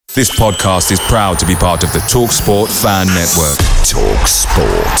This podcast is proud to be part of the TalkSport Fan Network.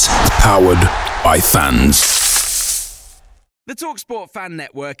 TalkSport. Powered by fans. The TalkSport Fan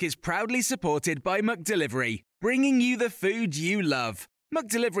Network is proudly supported by McDelivery, bringing you the food you love.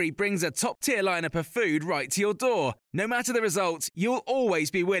 McDelivery brings a top-tier lineup of food right to your door. No matter the result, you'll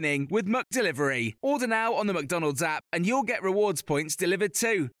always be winning with McDelivery. Order now on the McDonald's app and you'll get rewards points delivered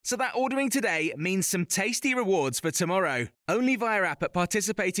too. So that ordering today means some tasty rewards for tomorrow. Only via app at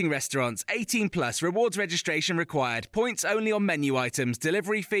participating restaurants. 18 plus. Rewards registration required. Points only on menu items.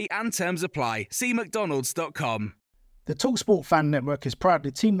 Delivery fee and terms apply. See mcdonalds.com. The TalkSport Fan Network is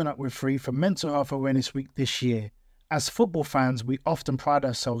proudly teaming up with Free for Mental Health Awareness Week this year. As football fans, we often pride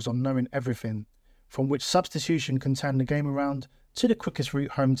ourselves on knowing everything, from which substitution can turn the game around to the quickest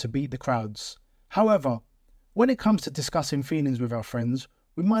route home to beat the crowds. However, when it comes to discussing feelings with our friends,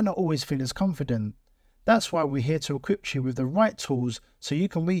 we might not always feel as confident. That's why we're here to equip you with the right tools so you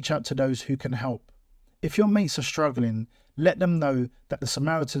can reach out to those who can help. If your mates are struggling, let them know that the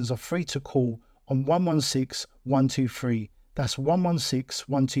Samaritans are free to call on 116 123. That's 116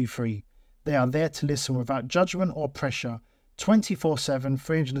 123. They are there to listen without judgment or pressure, 24/7,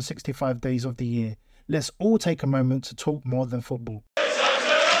 365 days of the year. Let's all take a moment to talk more than football.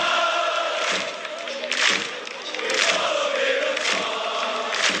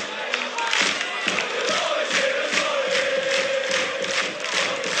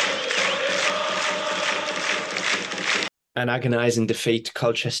 An agonising defeat to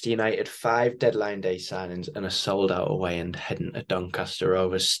Colchester United, 5 deadline day signings and a sold-out away end heading to Doncaster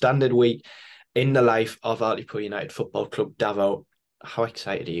Rovers. Standard week in the life of Hartlepool United Football Club. Davo, how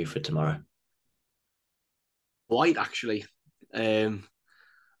excited are you for tomorrow? Quite, actually. A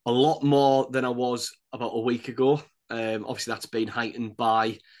lot more than I was about a week ago. Obviously, that's been heightened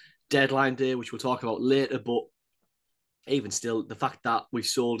by deadline day, which we'll talk about later. But even still, the fact that we've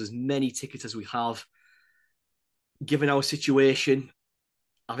sold as many tickets as we have, given our situation,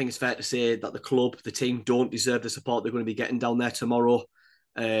 I think it's fair to say that the club, the team, don't deserve the support they're going to be getting down there tomorrow.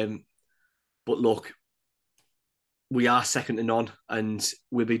 But look, we are second to none, and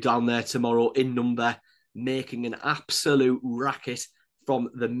we'll be down there tomorrow in number, making an absolute racket from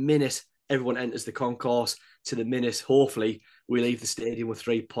the minute everyone enters the concourse to the minute, hopefully, we leave the stadium with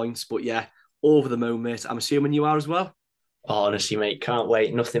 3 points. But yeah, over the moon, mate. I'm assuming you are as well? Oh, honestly, mate, can't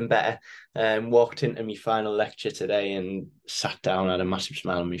wait. Nothing better. Walked into my final lecture today and sat down, had a massive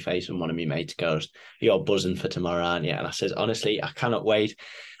smile on my face, and one of my mates goes, "You're buzzing for tomorrow, aren't you?" And I says, honestly, I cannot wait.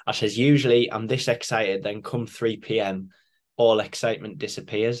 I says, usually I'm this excited, then come 3 p.m, all excitement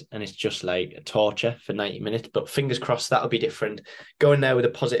disappears and it's just like a torture for 90 minutes. But fingers crossed that'll be different. Going there with a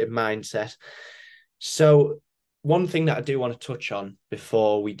positive mindset. So one thing that I do want to touch on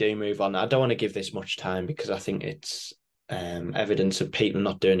before we do move on, I don't want to give this much time because I think it's evidence of people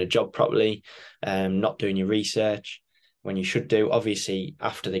not doing a job properly, not doing your research when you should do. Obviously,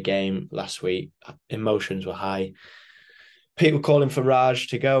 after the game last week, emotions were high. People calling for Raj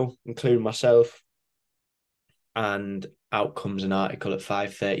to go, including myself. And out comes an article at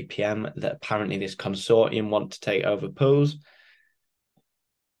 5:30 p.m. that apparently this consortium want to take over pools.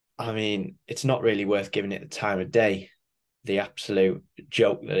 I mean, it's not really worth giving it the time of day, the absolute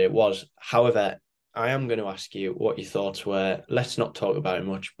joke that it was. However, I am going to ask you what your thoughts were. Let's not talk about it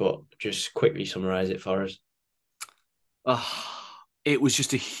much, but just quickly summarise it for us. It was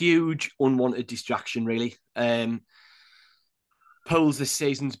just a huge unwanted distraction, really. Pools this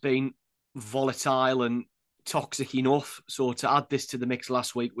season's been volatile and toxic enough. So to add this to the mix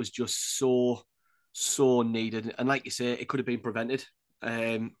last week was just so needed. And like you say, it could have been prevented.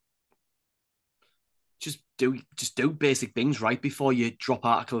 Just do basic things right before you drop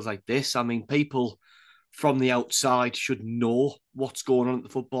articles like this. I mean, people from the outside should know what's going on at the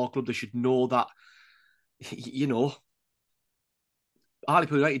football club. They should know that, you know,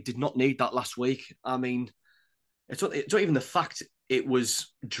 Hartlepool United did not need that last week. I mean, it's not even the fact it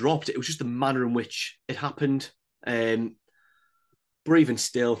was dropped. It was just the manner in which it happened. But even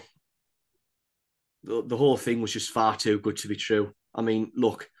still, the whole thing was just far too good to be true. I mean,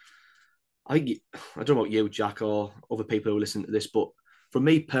 look, I don't know about you, Jack, or other people who listen to this, but for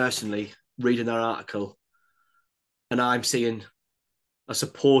me personally, reading that article, and I'm seeing a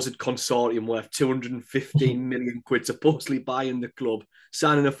supposed consortium worth 215 million quid supposedly buying the club,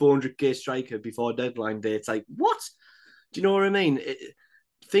 signing a 400k striker before deadline day. It's like, what? Do you know what I mean?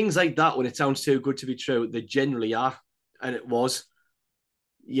 Things like that, when it sounds too good to be true, they generally are. And it was.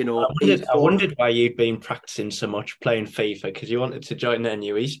 You know, I wondered why you'd been practicing so much playing FIFA, because you wanted to join their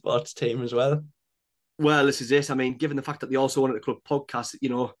new esports team as well. Well, this is it. I mean, given the fact that they also wanted a club podcast, you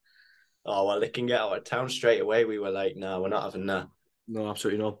know. Oh, well, they can get out of town straight away. We were like, no, we're not having that. No,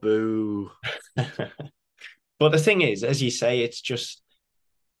 absolutely not. Boo. But the thing is, as you say, it's just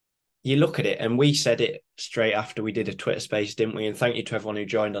you look at it, and we said it straight after we did a Twitter space, didn't we? And thank you to everyone who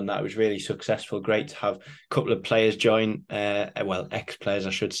joined on that. It was really successful. Great to have a couple of players join. Ex-players,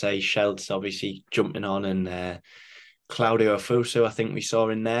 I should say. Sheld's obviously jumping on, and Claudio Afuso, I think we saw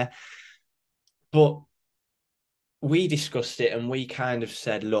in there. But we discussed it, and we kind of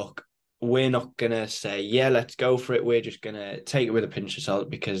said, look, we're not going to say, yeah, let's go for it. We're just going to take it with a pinch of salt,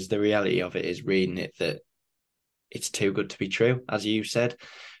 because the reality of it is, reading it, that it's too good to be true, as you said.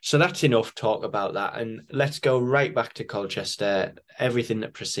 So that's enough talk about that. And let's go right back to Colchester. Everything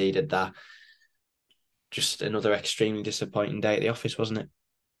that preceded that. Just another extremely disappointing day at the office, wasn't it?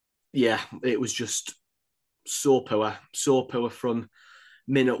 Yeah, it was just so poor from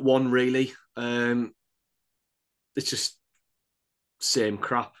minute one, really. It's just same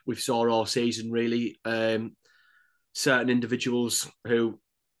crap we've saw all season, really. Certain individuals who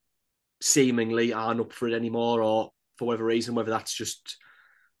seemingly aren't up for it anymore, or for whatever reason, whether that's just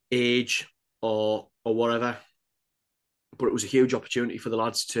age or whatever. But it was a huge opportunity for the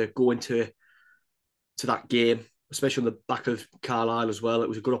lads to go into that game, especially on the back of Carlisle as well. It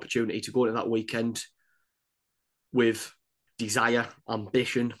was a good opportunity to go into that weekend with desire,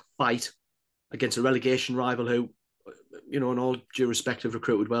 ambition, fight against a relegation rival who, you know, in all due respect, have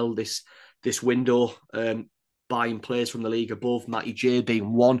recruited well this window, buying players from the league above, Matty J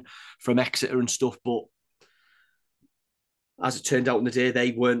being one from Exeter and stuff. But as it turned out in the day,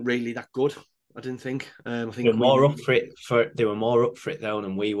 they weren't really that good. I didn't think. I think they were more up for it. They were more up for it though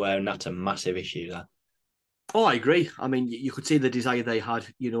than we were, and that's a massive issue. That. Oh, I agree. I mean, you could see the desire they had,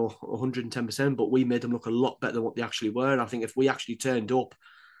 110%, but we made them look a lot better than what they actually were. And I think if we actually turned up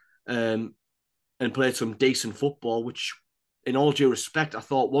and played some decent football, which, in all due respect, I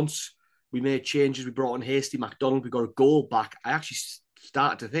thought once we made changes, we brought on Hasty McDonald, we got a goal back, I actually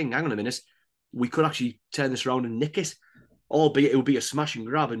started to think, hang on a minute, we could actually turn this around and nick it, albeit it would be a smash and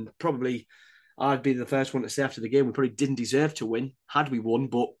grab. And probably I'd be the first one to say after the game, we probably didn't deserve to win had we won.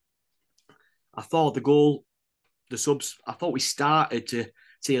 But I thought the goal, the subs, I thought we started to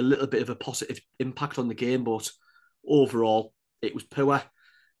see a little bit of a positive impact on the game, but overall it was poor.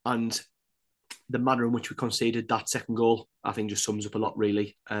 And the manner in which we conceded that second goal, I think, just sums up a lot,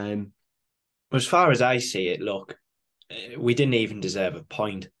 really. As far as I see it, look, we didn't even deserve a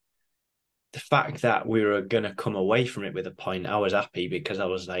point. The fact that we were going to come away from it with a point, I was happy, because I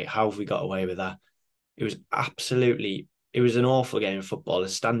was like, how have we got away with that? It was an awful game of football. The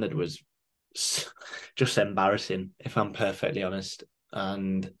standard was just embarrassing, if I'm perfectly honest.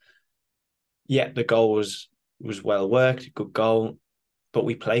 And yeah, the goal was well worked, good goal, but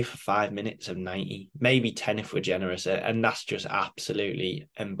we play for 5 minutes of 90, maybe 10 if we're generous, and that's just absolutely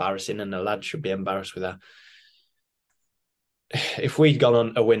embarrassing, and the lads should be embarrassed with that. If we'd gone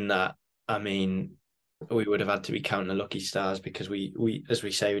on to win that, I mean, we would have had to be counting the lucky stars, because we as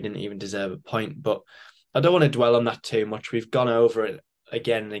we say, we didn't even deserve a point. But I don't want to dwell on that too much. We've gone over it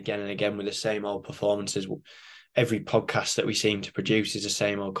again and again and again with the same old performances. Every podcast that we seem to produce is the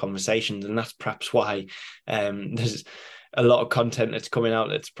same old conversations, and that's perhaps why there's a lot of content that's coming out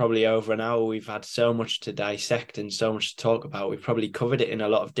that's probably over an hour. We've had so much to dissect and so much to talk about. We've probably covered it in a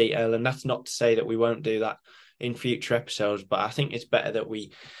lot of detail, and that's not to say that we won't do that in future episodes, but I think it's better that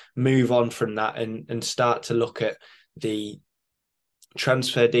we move on from that and start to look at the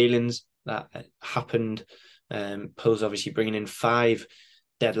transfer dealings that happened. Pulls obviously bringing in 5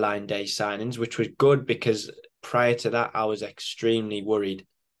 deadline day signings, which was good, because prior to that I was extremely worried.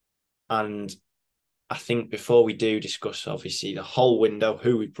 And I think before we do discuss obviously the whole window,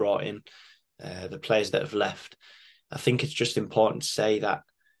 who we brought in, the players that have left, I think it's just important to say that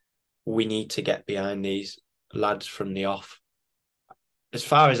we need to get behind these lads from the off. As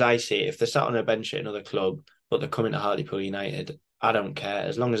far as I see it, if they're sat on a bench at another club but they're coming to Hartlepool United, I don't care,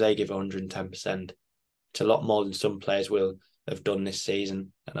 as long as they give 110%. It's a lot more than some players will have done this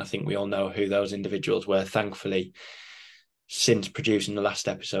season, and I think we all know who those individuals were. Thankfully, since producing the last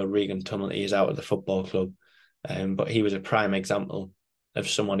episode, Regan Tumulty is out of the football club, but he was a prime example of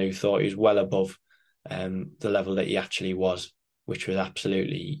someone who thought he was well above the level that he actually was, which was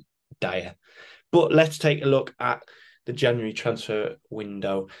absolutely dire. But let's take a look at the January transfer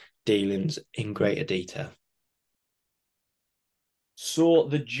window dealings in greater detail. So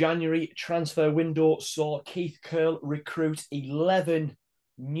the January transfer window saw Keith Curl recruit 11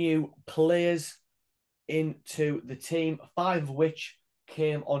 new players into the team, 5 of which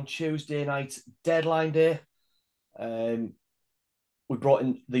came on Tuesday night's deadline day. We brought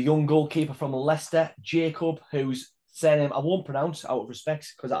in the young goalkeeper from Leicester, Jacob, whose surname I won't pronounce out of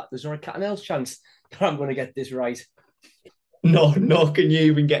respect, because there's not a cat and else chance that I'm going to get this right. No, nor can you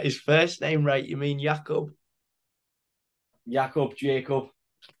even get his first name right. You mean Jakob? Jacob.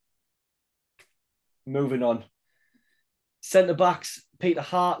 Moving on. Centre backs, Peter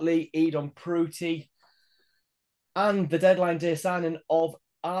Hartley, Edon Pruti, and the deadline day signing of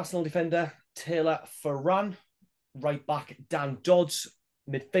Arsenal defender Taylor Ferran. Right back, Dan Dodds.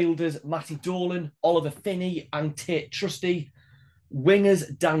 Midfielders, Matty Dolan, Oliver Finney, and Tate Trusty.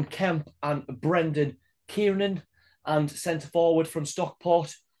 Wingers, Dan Kemp and Brendan Kiernan. And centre forward from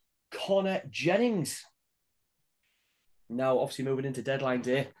Stockport, Connor Jennings. Now, obviously, moving into deadline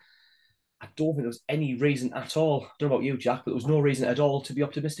day, I don't think there was any reason at all. I don't know about you, Jack, but there was no reason at all to be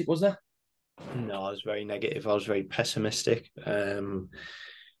optimistic, was there? No, I was very negative. I was very pessimistic. I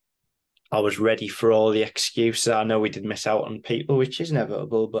was ready for all the excuses. I know we did miss out on people, which is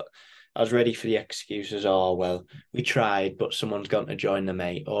inevitable, but I was ready for the excuses. Oh, well, we tried, but someone's gone to join the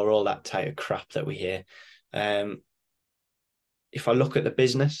mate, or all that type of crap that we hear. If I look at the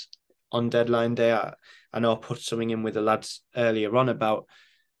business on deadline day, I know I put something in with the lads earlier on about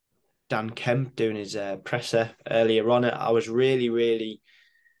Dan Kemp doing his presser earlier on. I was really, really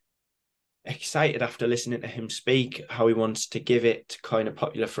excited after listening to him speak how he wants to give it, to coin a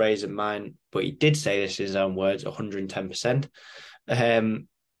popular phrase of mine, but he did say this in his own words, 110%. And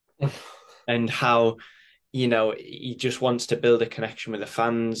how, he just wants to build a connection with the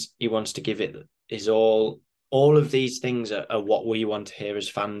fans. He wants to give it his all. All of these things are what we want to hear as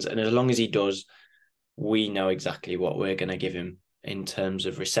fans. And as long as he does, we know exactly what we're going to give him in terms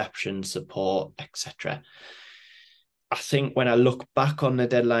of reception, support, etc. I think when I look back on the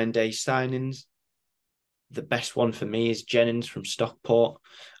deadline day signings, the best one for me is Jennings from Stockport.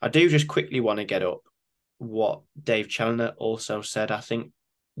 I do just quickly want to get up what Dave Challoner also said. I think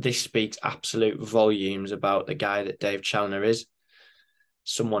this speaks absolute volumes about the guy that Dave Challoner is.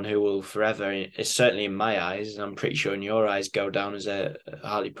 Someone who will forever, is certainly in my eyes, and I'm pretty sure in your eyes, go down as a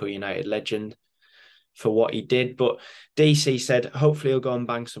Hartlepool United legend for what he did. But DC said, hopefully he'll go and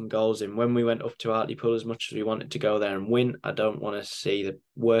bang some goals in. When we went up to Hartlepool, as much as we wanted to go there and win, I don't want to see the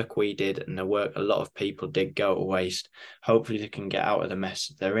work we did and the work a lot of people did go to waste. Hopefully they can get out of the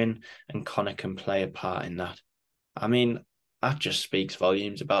mess they're in, and Connor can play a part in that. I mean, that just speaks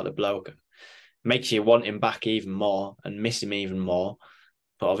volumes about the bloke. Makes you want him back even more and miss him even more.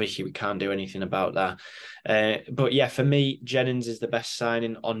 But obviously we can't do anything about that. But yeah, for me, Jennings is the best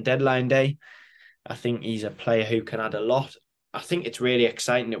signing on deadline day. I think he's a player who can add a lot. I think it's really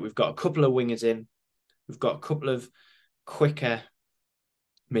exciting that we've got a couple of wingers in. We've got a couple of quicker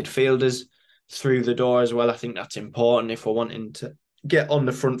midfielders through the door as well. I think that's important if we're wanting to get on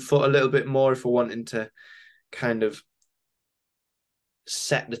the front foot a little bit more, if we're wanting to kind of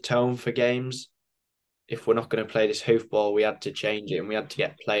set the tone for games. If we're not going to play this hoofball, we had to change it and we had to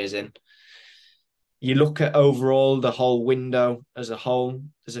get players in. You look at overall the whole window as a whole,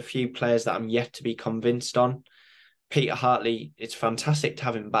 there's a few players that I'm yet to be convinced on. Peter Hartley, it's fantastic to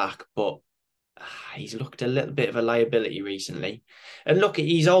have him back, but he's looked a little bit of a liability recently. And look,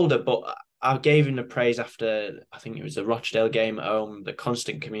 he's older, but I gave him the praise after, I think it was the Rochdale game at home, the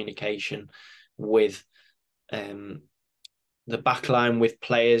constant communication with the backline, with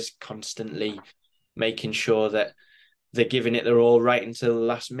players constantly making sure that they're giving it their all right until the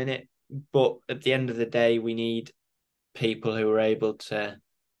last minute. But at the end of the day, we need people who are able to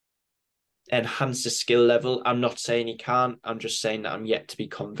enhance the skill level. I'm not saying he can't. I'm just saying that I'm yet to be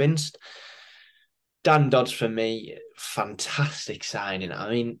convinced. Dan Dodds, for me, fantastic signing. I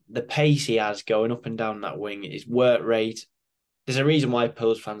mean, the pace he has going up and down that wing, his work rate. There's a reason why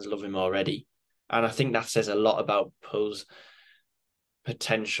Pools fans love him already. And I think that says a lot about Pools'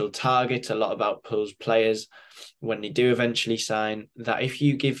 potential targets, a lot about Pools players when they do eventually sign, that if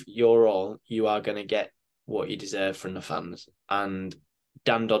you give your all, you are going to get what you deserve from the fans. And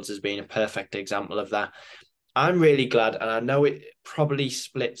Dan Dodds has been a perfect example of that. I'm really glad, and I know it probably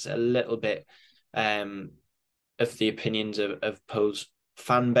splits a little bit of the opinions of Pools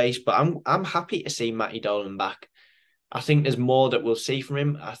fan base, but I'm happy to see Matty Dolan back. I think there's more that we'll see from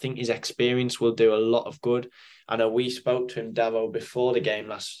him. I think his experience will do a lot of good. I know we spoke to him, Davo, before the game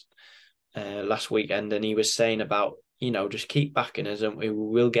last weekend, and he was saying about, just keep backing us and we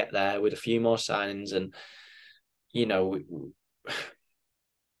will get there with a few more signings. And, you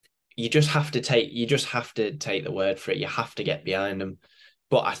just have to take the word for it. You have to get behind him.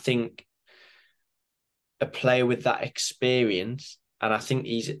 But I think a player with that experience, and I think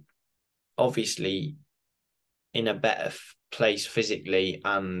he's obviously in a better place physically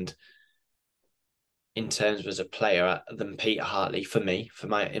and in terms of as a player than Peter Hartley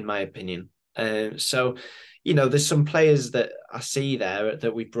in my opinion. So, there's some players that I see there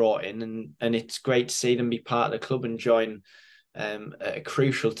that we brought in, and it's great to see them be part of the club and join at a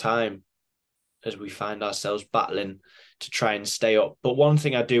crucial time as we find ourselves battling to try and stay up. But one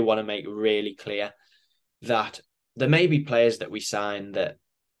thing I do want to make really clear, that there may be players that we sign that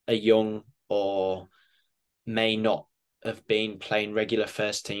are young or may not have been playing regular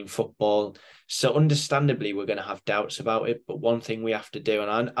first team football. So understandably, we're going to have doubts about it. But one thing we have to do,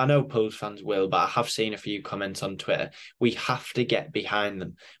 and I know Pools fans will, but I have seen a few comments on Twitter, we have to get behind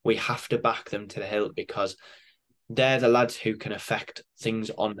them. We have to back them to the hilt, because they're the lads who can affect things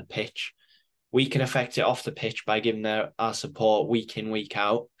on the pitch. We can affect it off the pitch by giving our support week in, week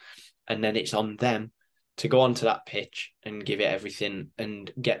out. And then it's on them to go onto that pitch and give it everything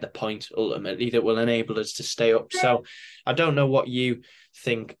and get the point ultimately that will enable us to stay up. So I don't know what you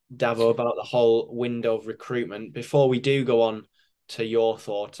think, Davo, about the whole window of recruitment. Before we do go on to your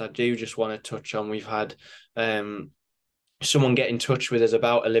thoughts, I do just want to touch on, we've had someone get in touch with us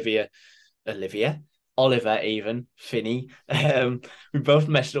about Oliver even, Finney. We both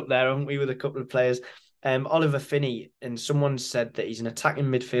messed up there, haven't we, with a couple of players. Oliver Finney, and someone said that he's an attacking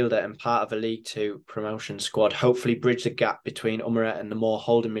midfielder and part of a League Two promotion squad. Hopefully bridge the gap between Umaret and the more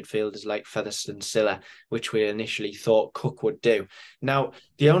holding midfielders like Featherstone, Silla, which we initially thought Cook would do. Now,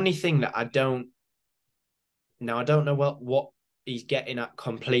 the only thing that I don't know what he's getting at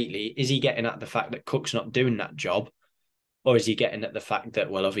completely. Is he getting at the fact that Cook's not doing that job? Or is he getting at the fact that,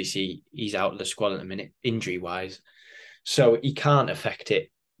 well, obviously he's out of the squad at the minute, injury-wise, so he can't affect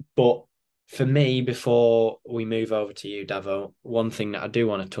it. But for me, before we move over to you, Davo, one thing that I do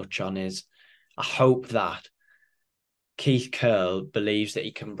want to touch on is I hope that Keith Curle believes that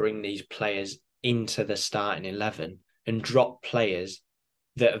he can bring these players into the starting 11 and drop players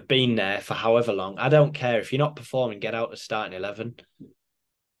that have been there for however long. I don't care. If you're not performing, get out of starting 11.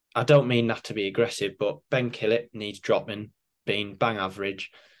 I don't mean that to be aggressive, but Ben Killett needs dropping, being bang average,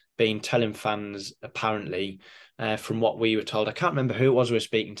 being telling fans, apparently, from what we were told. I can't remember who it was we were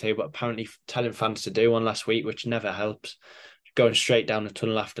speaking to, but apparently telling fans to do one last week, which never helps. Going straight down the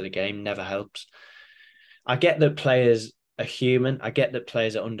tunnel after the game never helps. I get that players are human. I get that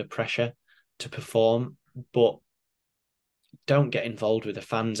players are under pressure to perform, but don't get involved with the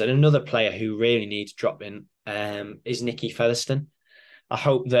fans. And another player who really needs dropping is Nicky Featherstone. I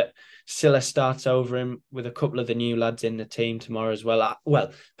hope that Silla starts over him with a couple of the new lads in the team tomorrow as well.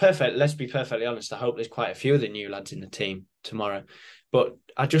 Perfect. Let's be perfectly honest. I hope there's quite a few of the new lads in the team tomorrow. But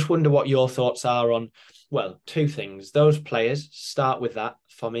I just wonder what your thoughts are on, well, two things. Those players, start with that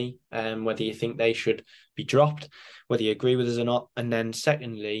for me, whether you think they should be dropped, whether you agree with us or not. And then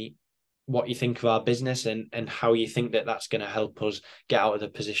secondly, what you think of our business and how you think that that's going to help us get out of the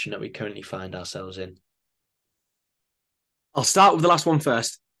position that we currently find ourselves in. I'll start with the last one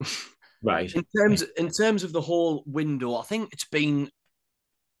first. Right. In terms of the whole window, I think it's been,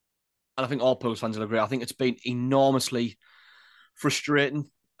 and I think all Pools fans will agree, I think it's been enormously frustrating.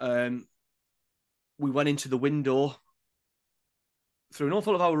 We went into the window through an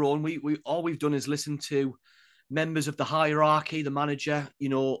awful lot of our own. We all we've done is listen to members of the hierarchy, the manager.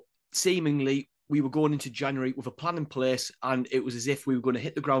 Seemingly we were going into January with a plan in place, and it was as if we were going to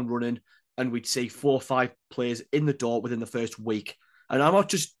hit the ground running, and we'd see 4 or 5 players in the door within the first week. And I'm not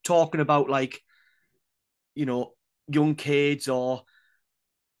just talking about young kids or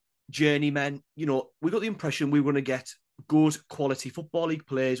journeymen. We got the impression we were going to get good quality Football League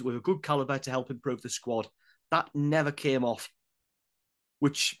players with a good calibre to help improve the squad. That never came off,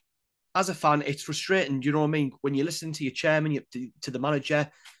 which, as a fan, it's frustrating. You know what I mean? When you listen to your chairman, to the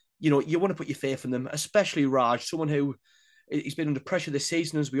manager, you want to put your faith in them, especially Raj, someone who he's been under pressure this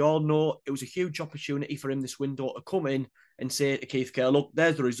season, as we all know. It was a huge opportunity for him this window to come in and say to Keith Curle, look,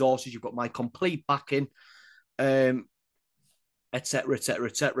 there's the resources, you've got my complete backing, etc., etc.,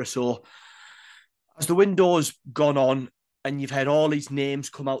 etc. So as the window's gone on and you've had all these names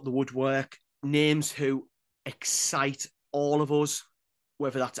come out the woodwork, names who excite all of us,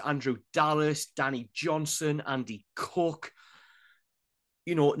 whether that's Andrew Dallas, Danny Johnson, Andy Cook,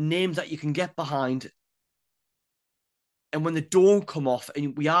 names that you can get behind. And when they don't come off,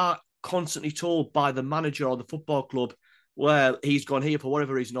 and we are constantly told by the manager or the football club, well, he's gone here for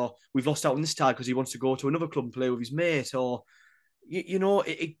whatever reason, or we've lost out on this time because he wants to go to another club and play with his mate, or,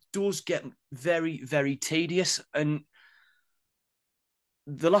 it does get very, very tedious. And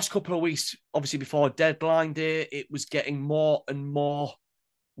the last couple of weeks, obviously before deadline day, it was getting more and more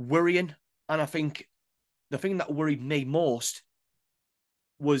worrying. And I think the thing that worried me most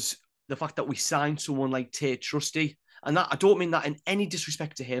was the fact that we signed someone like Tate Trusty. And that I don't mean that in any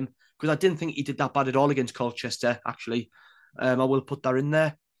disrespect to him, because I didn't think he did that bad at all against Colchester, actually. I will put that in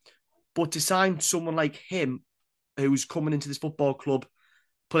there. But to sign someone like him, who's coming into this football club,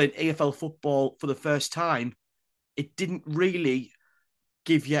 playing AFL football for the first time, it didn't really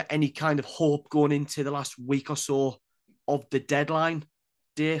give you any kind of hope going into the last week or so of the deadline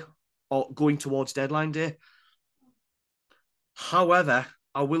day or going towards deadline day. However,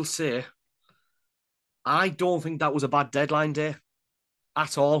 I will say, I don't think that was a bad deadline day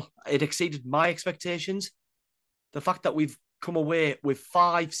at all. It exceeded my expectations. The fact that we've come away with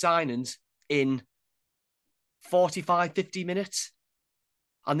 5 signings in 45, 50 minutes.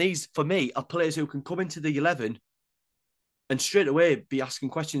 And these, for me, are players who can come into the 11 and straight away be asking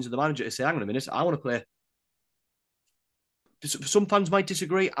questions of the manager to say, hang on a minute, I want to play. Some fans might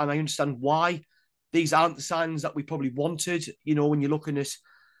disagree, and I understand why. These aren't the signings that we probably wanted. You know, when you're looking at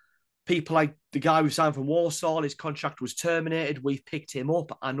people like the guy we signed from Warsaw, his contract was terminated. We've picked him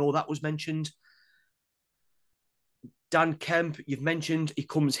up. I know that was mentioned. Dan Kemp, you've mentioned, he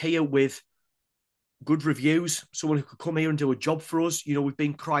comes here with good reviews, someone who could come here and do a job for us. You know, we've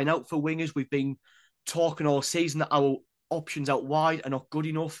been crying out for wingers. We've been talking all season that our options out wide are not good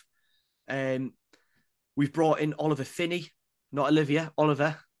enough. We've brought in Oliver Finney, not Olivia,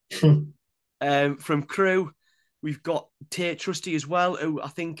 Oliver, from Crewe. We've got Tate Trusty as well, who I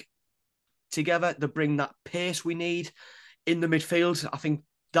think together they bring that pace we need in the midfield. I think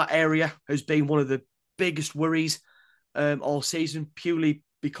that area has been one of the biggest worries all season, purely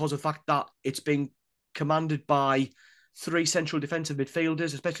because of the fact that it's been commanded by 3 central defensive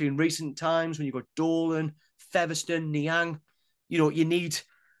midfielders, especially in recent times when you've got Dolan, Featherstone, Niang. You know, you need...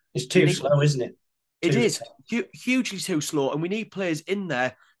 It's too slow, isn't it? It is hugely too slow, and we need players in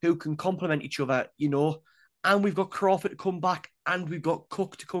there who can complement each other, you know. And we've got Crawford to come back, and we've got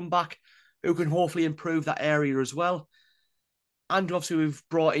Cook to come back, who can hopefully improve that area as well. And obviously we've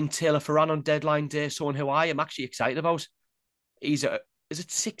brought in Taylor Ferran on deadline day, someone who I am actually excited about. He's is it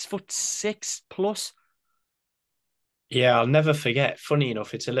 6'6" plus? Yeah, I'll never forget. Funny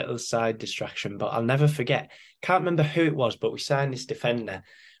enough, it's a little side distraction, but I'll never forget. Can't remember who it was, but we signed this defender,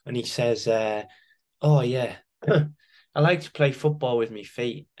 and he says, "Oh yeah, I like to play football with my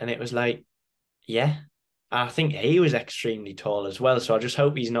feet," and it was like, yeah. I think he was extremely tall as well, so I just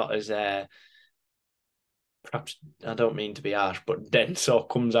hope he's not as perhaps, I don't mean to be harsh, but dense, or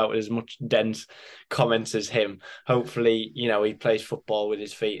comes out with as much dense comments as him. Hopefully, you know, he plays football with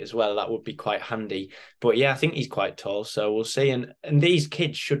his feet as well. That would be quite handy. But yeah, I think he's quite tall, so we'll see. And these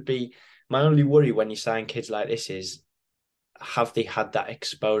kids should be, my only worry when you sign kids like this is, have they had that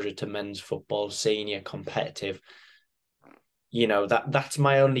exposure to men's football, senior, competitive? You know, that's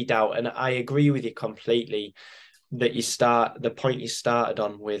my only doubt. And I agree with you completely that the point you started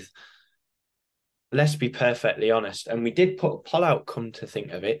on with, let's be perfectly honest, and we did put a poll out, come to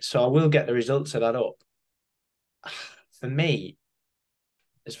think of it, so I will get the results of that up. For me,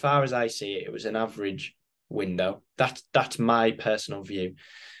 as far as I see it, it was an average window. That's my personal view.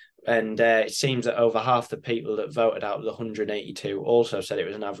 And it seems that over half the people that voted out of the 182 also said it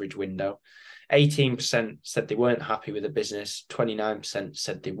was an average window. 18% said they weren't happy with the business. 29%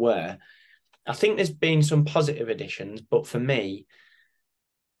 said they were. I think there's been some positive additions, but for me,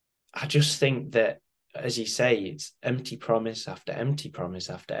 I just think that, as you say, it's empty promise after empty promise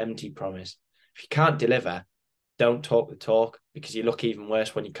after empty promise. If you can't deliver, don't talk the talk, because you look even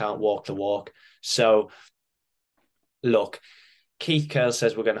worse when you can't walk the walk. So, look, Keith Curl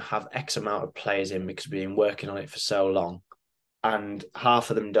says we're going to have X amount of players in because we've been working on it for so long, and half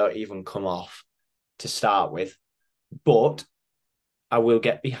of them don't even come off to start with. But I will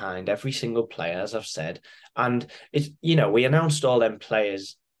get behind every single player, as I've said. And it's, you know, we announced all them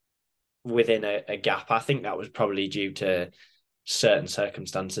players within a gap. I think that was probably due to certain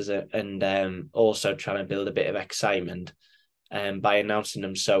circumstances and also trying to build a bit of excitement by announcing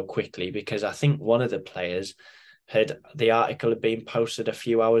them so quickly, because I think one of the players the article had been posted a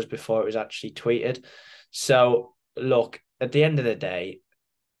few hours before it was actually tweeted. So look, at the end of the day,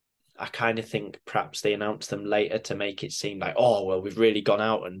 I kind of think perhaps they announced them later to make it seem like, oh, well, we've really gone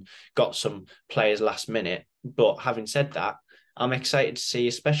out and got some players last minute. But having said that, I'm excited to see,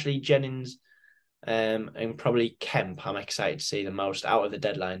 especially Jennings and probably Kemp, I'm excited to see the most out of the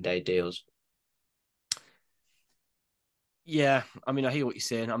deadline day deals. Yeah, I mean, I hear what you're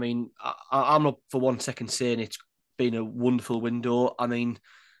saying. I mean, I'm not for 1 second saying it's been a wonderful window. I mean,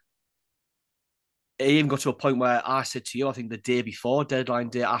 it even got to a point where I said to you, I think the day before deadline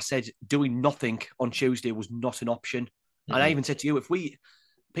day, I said doing nothing on Tuesday was not an option. Mm-hmm. And I even said to you,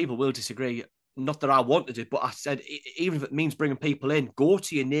 people will disagree, not that I wanted it, but I said, even if it means bringing people in, go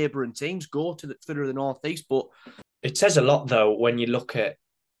to your neighbouring teams, go to the further of the North East. But it says a lot, though, when you look at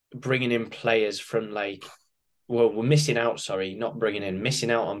bringing in players from we're missing out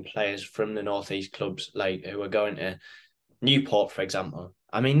on players from the North East clubs, like who are going to Newport, for example.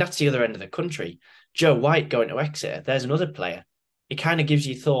 I mean, that's the other end of the country. Joe White going to Exeter, there's another player. It kind of gives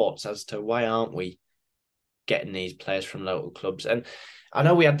you thoughts as to why aren't we getting these players from local clubs. And I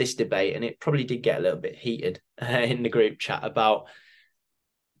know we had this debate, and it probably did get a little bit heated in the group chat about,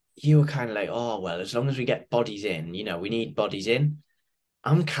 you were kind of like, oh, well, as long as we get bodies in, we need bodies in.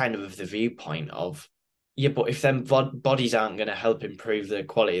 I'm kind of the viewpoint of, yeah, but if them bodies aren't going to help improve the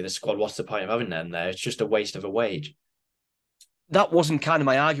quality of the squad, what's the point of having them there? It's just a waste of a wage. That wasn't kind of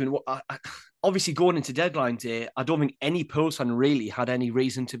my argument. Obviously, going into deadline day, I don't think any Pulse fan really had any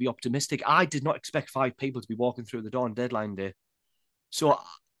reason to be optimistic. I did not expect 5 people to be walking through the door on deadline day. So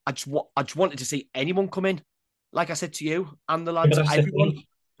I just wanted to see anyone come in. Like I said to you and the lads, everyone.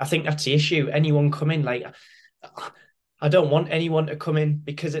 I think that's the issue. Anyone come in, like, I don't want anyone to come in,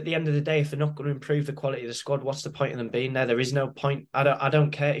 because at the end of the day, if they're not going to improve the quality of the squad, what's the point of them being there? There is no point. I don't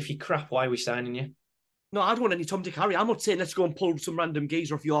care if you crap. Why are we signing you? No, I don't want any Tom Dick Harry. I'm not saying let's go and pull some random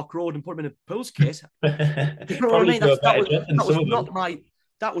geezer off York Road and put him in a Pulse case. You know what I mean?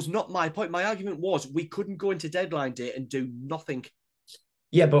 That was not my point. My argument was we couldn't go into deadline day and do nothing.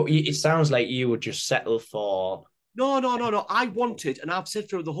 Yeah, but it sounds like you would just settle for. No. I wanted, and I've said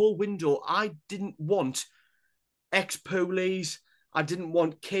through the whole window, I didn't want ex-poolies. I didn't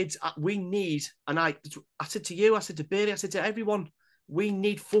want kids. We need, and I said to you, I said to Bailey, I said to everyone, we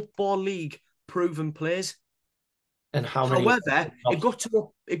need Football League proven players. And how many? However, it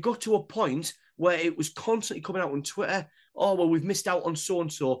got to a point where it was constantly coming out on Twitter. Oh, well, we've missed out on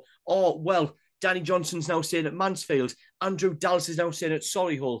so-and-so. Oh, well, Danny Johnson's now staying at Mansfield. Andrew Dallas is now staying at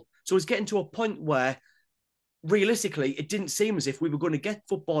Solihull. So it's getting to a point where, realistically, it didn't seem as if we were going to get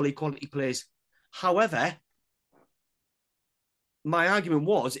Football League quality players. However, my argument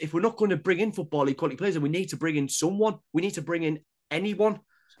was, if we're not going to bring in Football League quality players, then we need to bring in someone. We need to bring in anyone.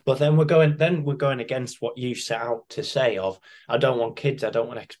 But then we're going against what you set out to say of, I don't want kids, I don't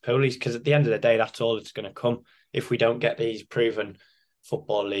want ex-police, because at the end of the day, that's all that's going to come if we don't get these proven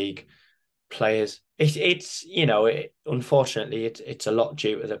Football League players. Unfortunately, it's a lot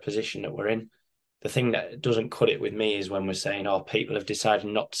due to the position that we're in. The thing that doesn't cut it with me is when we're saying, oh, people have decided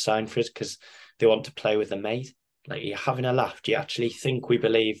not to sign for us because they want to play with the mate. Like, you're having a laugh. Do you actually think we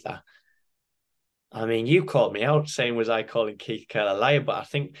believe that? I mean, you called me out saying, was I calling Keith Curl a liar? But I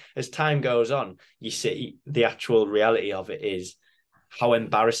think as time goes on, you see the actual reality of it is how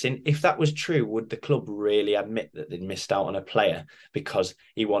embarrassing. If that was true, would the club really admit that they'd missed out on a player because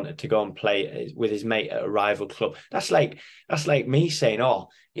he wanted to go and play with his mate at a rival club? That's like me saying, oh,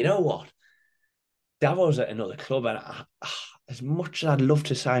 you know what? Davo's at another club, and as much as I'd love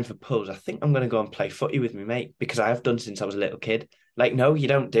to sign for Pulse, I think I'm going to go and play footy with my mate, because I have done since I was a little kid. Like, no, you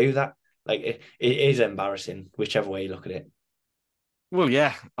don't do that. Like, it is embarrassing, whichever way you look at it. Well,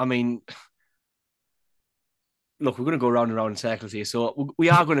 yeah. I mean, look, we're going to go round and round in circles here. So we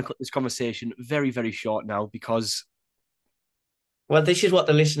are going to cut this conversation very, very short now, because... Well, this is what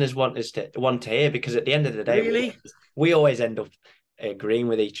the listeners want to hear, because at the end of the day, really? we always end up agreeing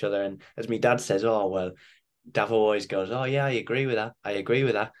with each other. And as my dad says, oh, well, Davo always goes, oh, yeah, I agree with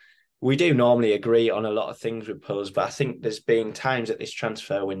that. We do normally agree on a lot of things with Pulse, but I think there's been times at this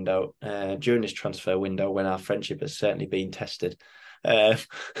transfer window, during this transfer window, when our friendship has certainly been tested.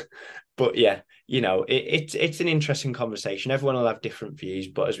 But yeah, it's an interesting conversation. Everyone will have different views,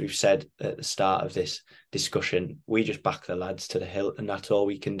 but as we've said at the start of this discussion, we just back the lads to the hilt, and that's all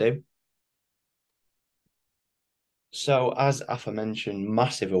we can do. So, as aforementioned,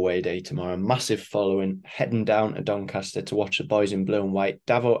 massive away day tomorrow, massive following, heading down to Doncaster to watch the boys in blue and white.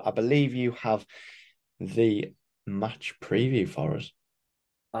 Davo, I believe you have the match preview for us.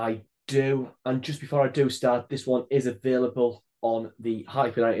 I do. And just before I do start, this one is available on the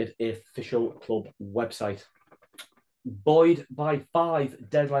Hartlepool United official club website. Buoyed by 5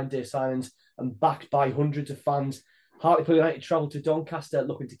 deadline day signings and backed by hundreds of fans, Hartlepool United travel to Doncaster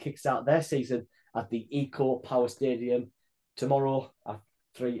looking to kickstart their season at the Eco Power Stadium tomorrow at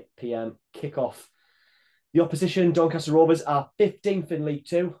 3 p.m. kickoff. The opposition, Doncaster Rovers, are 15th in League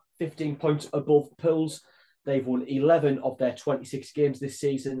Two, 15 points above Pools. They've won 11 of their 26 games this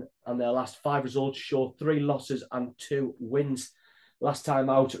season, and their last 5 results show 3 losses and 2 wins. Last time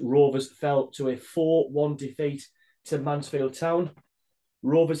out, Rovers fell to a 4-1 defeat to Mansfield Town.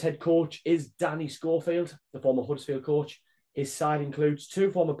 Rovers head coach is Danny Schofield, the former Huddersfield coach. His side includes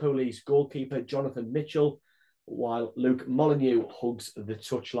 2 former Poolies, goalkeeper Jonathan Mitchell, while Luke Molyneux hugs the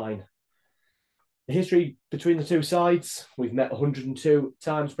touchline. The history between the two sides, we've met 102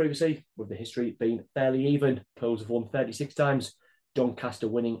 times previously, with the history being fairly even. Pools have won 36 times, Doncaster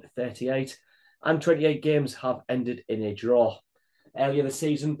winning 38, and 28 games have ended in a draw. Earlier this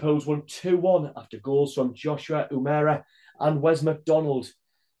season, Pools won 2-1 after goals from Joshua Umera and Wes McDonald.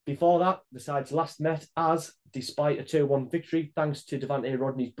 Before that, the sides last met as, despite a 2-1 victory, thanks to Devante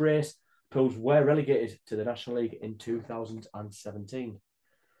Rodney's brace, Pools were relegated to the National League in 2017.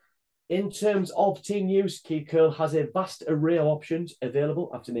 In terms of team news, Keith Curle has a vast array of options available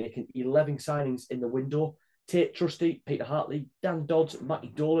after making 11 signings in the window. Tate Trusty, Peter Hartley, Dan Dodds,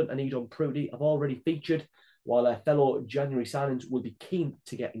 Matty Dolan and Edon Prudy have already featured, while their fellow January signings will be keen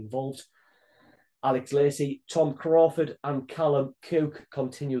to get involved. Alex Lacey, Tom Crawford and Callum Cook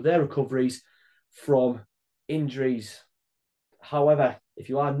continue their recoveries from injuries. However, if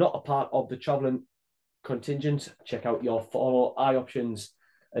you are not a part of the travelling contingent, check out your follow eye options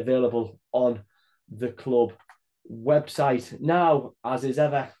available on the club website. Now, as is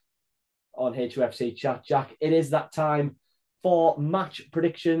ever on HUFC Chat, Jack, it is that time for match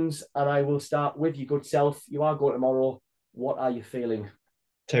predictions, and I will start with your good self. You are going tomorrow. What are you feeling?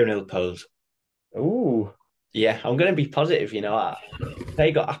 2-0 Pools. Ooh. Yeah, I'm going to be positive,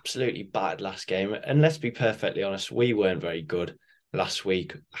 They got absolutely battered last game, and let's be perfectly honest, we weren't very good last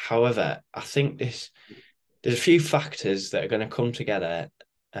week. However, I think there's a few factors that are going to come together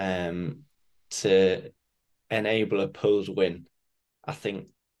to enable a Pools win. I think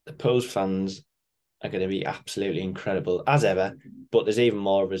the Pools fans are going to be absolutely incredible, as ever, but there's even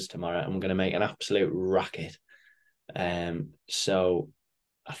more of us tomorrow, and we're going to make an absolute racket. So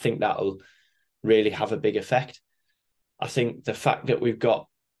I think that'll really have a big effect. I think the fact that we've got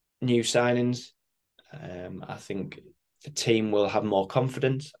new signings, I think the team will have more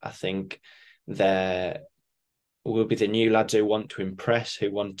confidence. I think there will be the new lads who want to impress,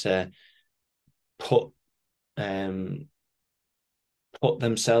 who want to put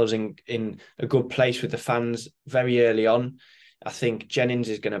themselves in a good place with the fans very early on. I think Jennings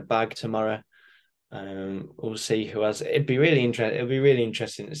is going to bag tomorrow. We'll see who else. It'll be really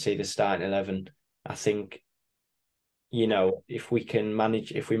interesting to see the starting 11. I think, if we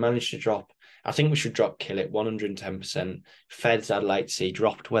manage to drop, I think we should drop Killett 110%. Feds I'd like to see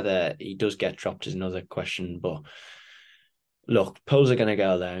dropped. Whether he does get dropped is another question. But look, Pools are going to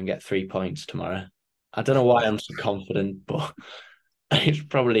go there and get 3 points tomorrow. I don't know why I'm so confident, but it's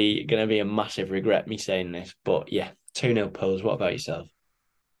probably going to be a massive regret me saying this. But yeah, 2-0 Pools. What about yourself?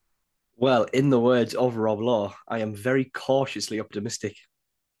 Well, in the words of Rob Law, I am very cautiously optimistic.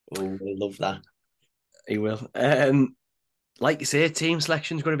 Oh, I love that. He will. Like you say, team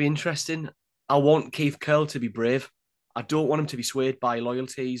selection is going to be interesting. I want Keith Curle to be brave. I don't want him to be swayed by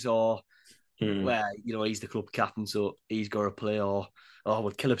loyalties or where, he's the club captain, so he's got to play, or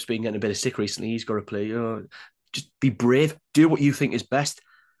well, Killip's been getting a bit of stick recently, he's got to play. Just be brave. Do what you think is best.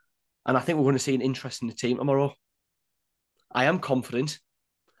 And I think we're going to see an interest in the team tomorrow. I am confident.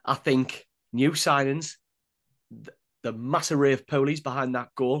 I think new signings, the mass array of Polies behind that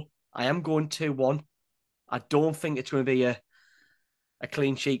goal. I am going 2-1. I don't think it's going to be a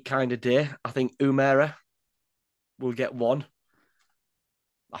clean sheet kind of day. I think Umera will get 1.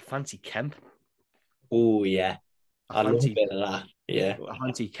 I fancy Kemp. Oh, yeah. I love a bit of that. Yeah. I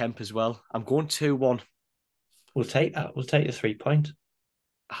fancy Kemp as well. I'm going 2-1. We'll take that. We'll take the 3 points.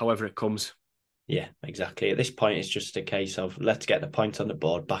 However it comes. Yeah, exactly. At this point, it's just a case of let's get the points on the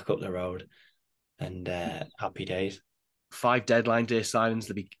board, back up the road, and happy days. 5 deadline day signings.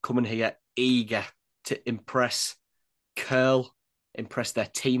 They'll be coming here eager to impress Curle, impress their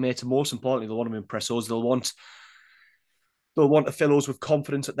teammates, and most importantly, they'll want to impress us. They'll want to fill us with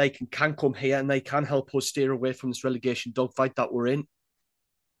confidence that they can come here and they can help us steer away from this relegation dogfight that we're in.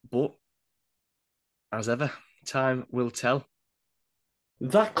 But as ever, time will tell.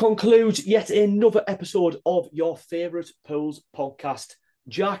 That concludes yet another episode of your favourite Pools podcast.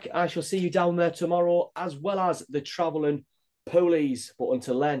 Jack, I shall see you down there tomorrow, as well as the travelling Poolies. But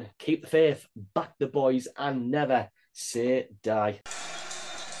until then, keep the faith, back the boys, and never say die.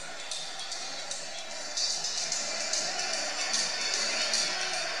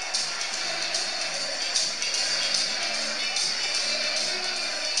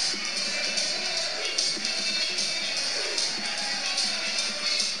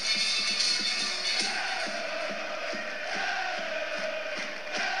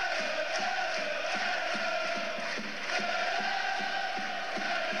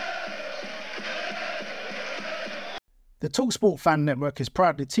 The TalkSport Fan Network is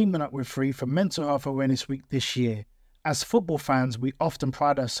proudly teaming up with Free for Mental Health Awareness Week this year. As football fans, we often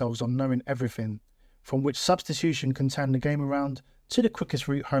pride ourselves on knowing everything, from which substitution can turn the game around to the quickest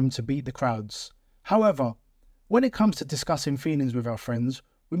route home to beat the crowds. However, when it comes to discussing feelings with our friends,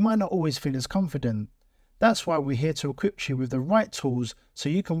 we might not always feel as confident. That's why we're here to equip you with the right tools so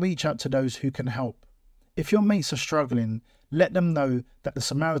you can reach out to those who can help. If your mates are struggling, let them know that the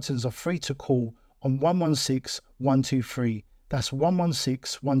Samaritans are free to call on 116 123. That's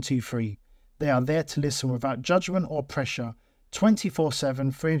 116 123. They are there to listen without judgment or pressure,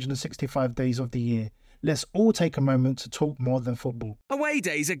 24/7, 365 days of the year. Let's all take a moment to talk more than football. Away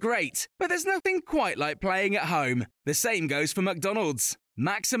days are great, but there's nothing quite like playing at home. The same goes for McDonald's.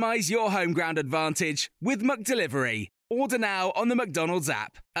 Maximise your home ground advantage with McDelivery. Order now on the McDonald's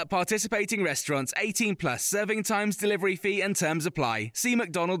app. At participating restaurants, 18 plus, serving times, delivery fee and terms apply. See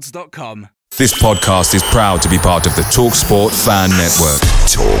mcdonalds.com. This podcast is proud to be part of the TalkSport Fan Network.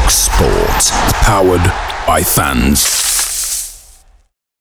 TalkSport. Powered by fans.